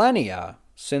 For millennia,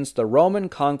 since the Roman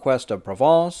conquest of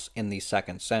Provence in the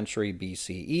 2nd century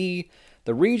BCE,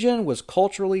 the region was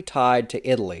culturally tied to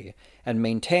Italy and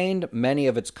maintained many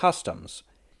of its customs.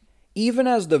 Even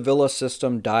as the villa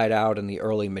system died out in the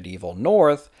early medieval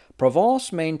north,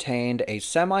 Provence maintained a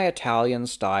semi-Italian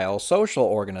style social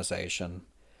organization.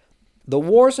 The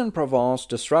wars in Provence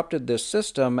disrupted this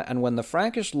system, and when the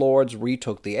Frankish lords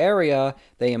retook the area,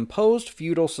 they imposed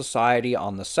feudal society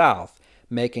on the south,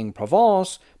 making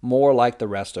Provence more like the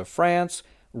rest of France,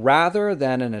 rather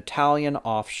than an Italian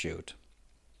offshoot.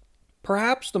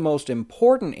 Perhaps the most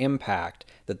important impact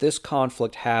that this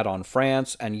conflict had on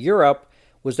France and Europe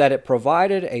was that it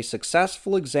provided a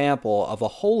successful example of a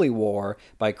holy war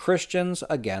by Christians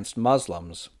against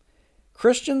Muslims.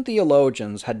 Christian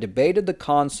theologians had debated the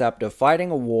concept of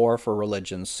fighting a war for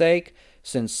religion's sake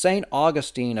since St.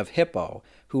 Augustine of Hippo,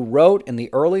 who wrote in the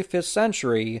early 5th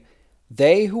century,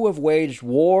 "They who have waged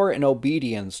war in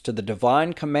obedience to the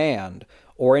divine command,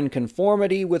 or in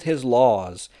conformity with his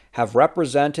laws, have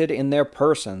represented in their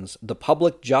persons the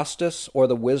public justice or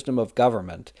the wisdom of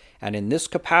government, and in this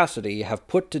capacity have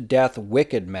put to death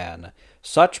wicked men,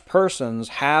 such persons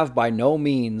have by no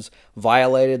means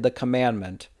violated the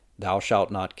commandment, Thou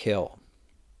shalt not kill.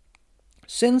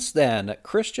 Since then,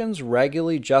 Christians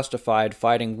regularly justified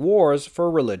fighting wars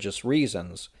for religious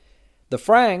reasons. The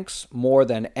Franks, more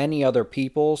than any other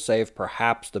people save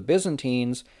perhaps the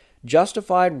Byzantines,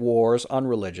 justified wars on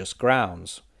religious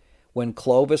grounds. When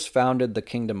Clovis founded the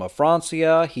Kingdom of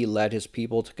Francia, he led his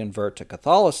people to convert to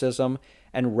Catholicism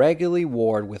and regularly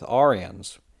warred with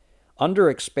Arians.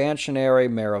 Under expansionary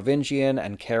Merovingian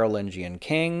and Carolingian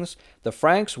kings, the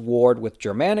Franks warred with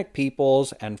Germanic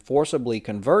peoples and forcibly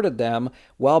converted them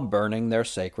while burning their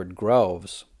sacred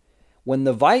groves. When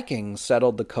the Vikings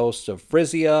settled the coasts of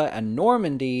Frisia and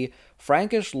Normandy,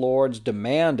 Frankish lords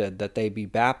demanded that they be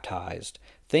baptized,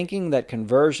 thinking that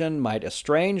conversion might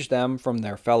estrange them from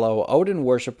their fellow Odin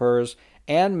worshippers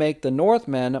and make the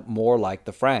Northmen more like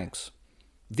the Franks.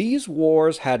 These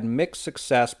wars had mixed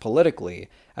success politically,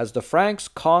 as the Franks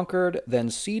conquered, then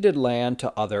ceded land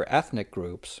to other ethnic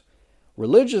groups.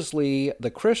 Religiously,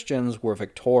 the Christians were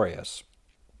victorious.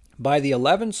 By the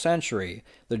 11th century,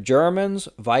 the Germans,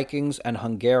 Vikings, and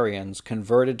Hungarians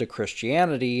converted to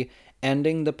Christianity,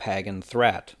 ending the pagan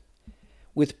threat.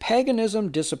 With paganism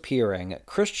disappearing,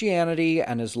 Christianity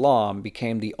and Islam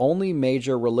became the only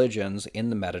major religions in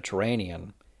the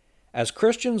Mediterranean. As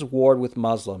Christians warred with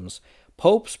Muslims,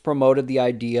 popes promoted the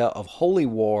idea of holy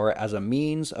war as a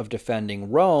means of defending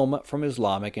Rome from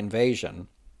Islamic invasion.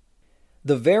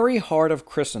 The very heart of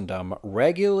Christendom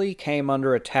regularly came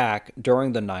under attack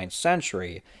during the 9th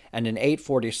century, and in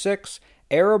 846,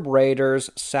 Arab raiders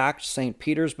sacked St.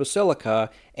 Peter's Basilica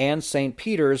and St.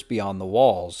 Peter's beyond the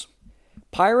walls.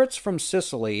 Pirates from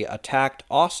Sicily attacked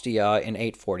Ostia in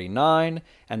 849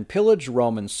 and pillaged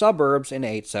Roman suburbs in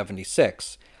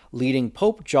 876, leading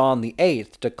Pope John VIII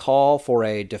to call for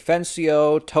a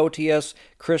Defensio Totius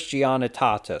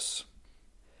Christianitatis.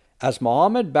 As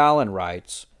Mohammed Balin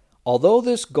writes, although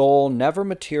this goal never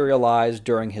materialized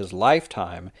during his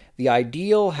lifetime, the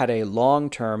ideal had a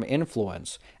long-term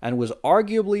influence and was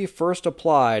arguably first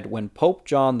applied when Pope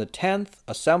John X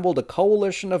assembled a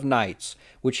coalition of knights,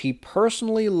 which he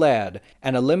personally led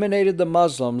and eliminated the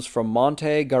Muslims from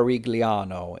Monte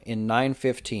Garigliano in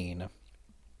 915.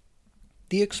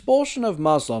 The expulsion of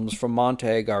Muslims from Monte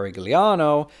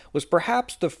Garigliano was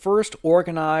perhaps the first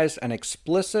organized and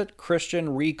explicit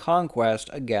Christian reconquest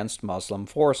against Muslim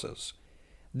forces.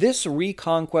 This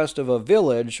reconquest of a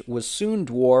village was soon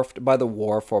dwarfed by the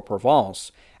War for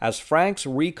Provence, as Franks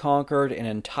reconquered an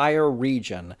entire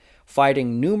region,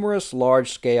 fighting numerous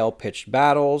large-scale pitched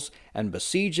battles and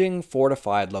besieging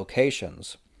fortified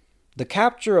locations. The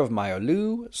capture of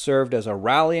Mayolu served as a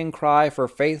rallying cry for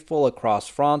faithful across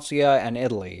Francia and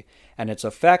Italy, and its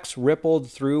effects rippled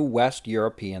through West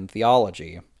European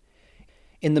theology.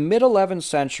 In the mid-11th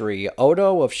century,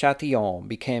 Odo of Châtillon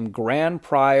became Grand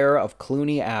Prior of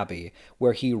Cluny Abbey,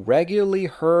 where he regularly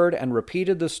heard and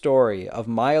repeated the story of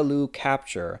Mayolu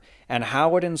capture and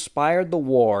how it inspired the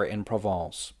war in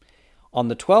Provence. On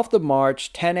the 12th of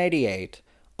March, 1088,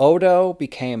 Odo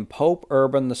became Pope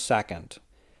Urban II.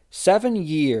 7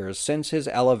 years since his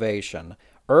elevation,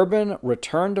 Urban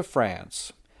returned to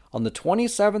France. On the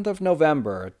 27th of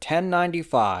November,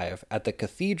 1095, at the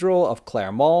Cathedral of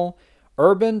Clermont,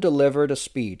 Urban delivered a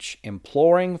speech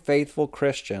imploring faithful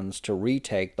Christians to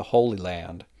retake the Holy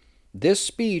Land. This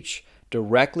speech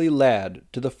directly led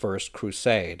to the First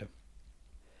Crusade.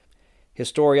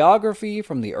 Historiography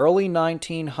from the early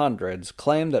 1900s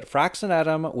claimed that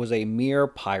Fraxinetum was a mere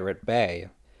pirate bay.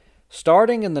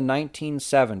 Starting in the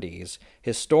 1970s,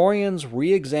 historians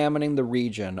re-examining the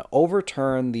region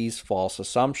overturned these false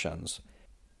assumptions.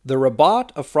 The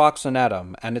Rabat of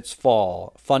Fraxinetum and its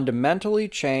fall fundamentally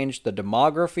changed the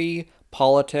demography,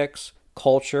 politics,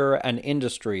 culture, and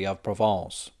industry of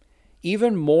Provence.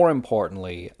 Even more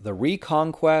importantly, the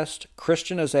reconquest,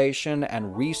 Christianization,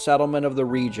 and resettlement of the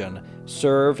region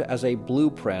served as a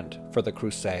blueprint for the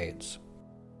Crusades.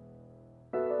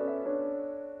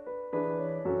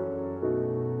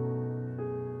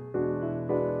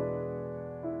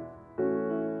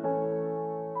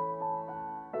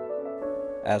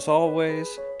 As always,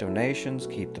 donations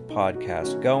keep the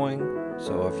podcast going,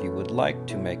 so if you would like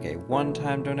to make a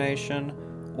one-time donation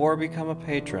or become a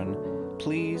patron,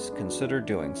 please consider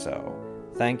doing so.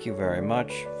 Thank you very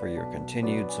much for your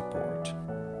continued support.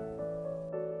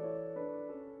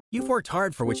 You've worked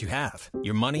hard for what you have.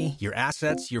 Your money, your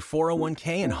assets, your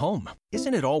 401k, and home.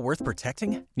 Isn't it all worth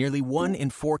protecting? Nearly 1 in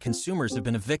 4 consumers have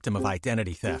been a victim of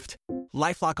identity theft.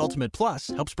 LifeLock Ultimate Plus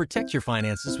helps protect your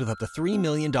finances with up to $3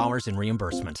 million in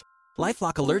reimbursement.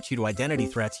 LifeLock alerts you to identity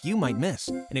threats you might miss.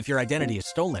 And if your identity is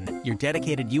stolen, your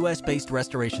dedicated U.S.-based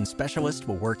restoration specialist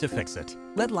will work to fix it.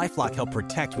 Let LifeLock help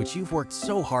protect what you've worked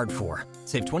so hard for.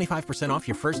 Save 25% off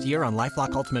your first year on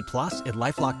LifeLock Ultimate Plus at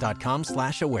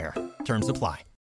LifeLock.com/aware. Terms apply.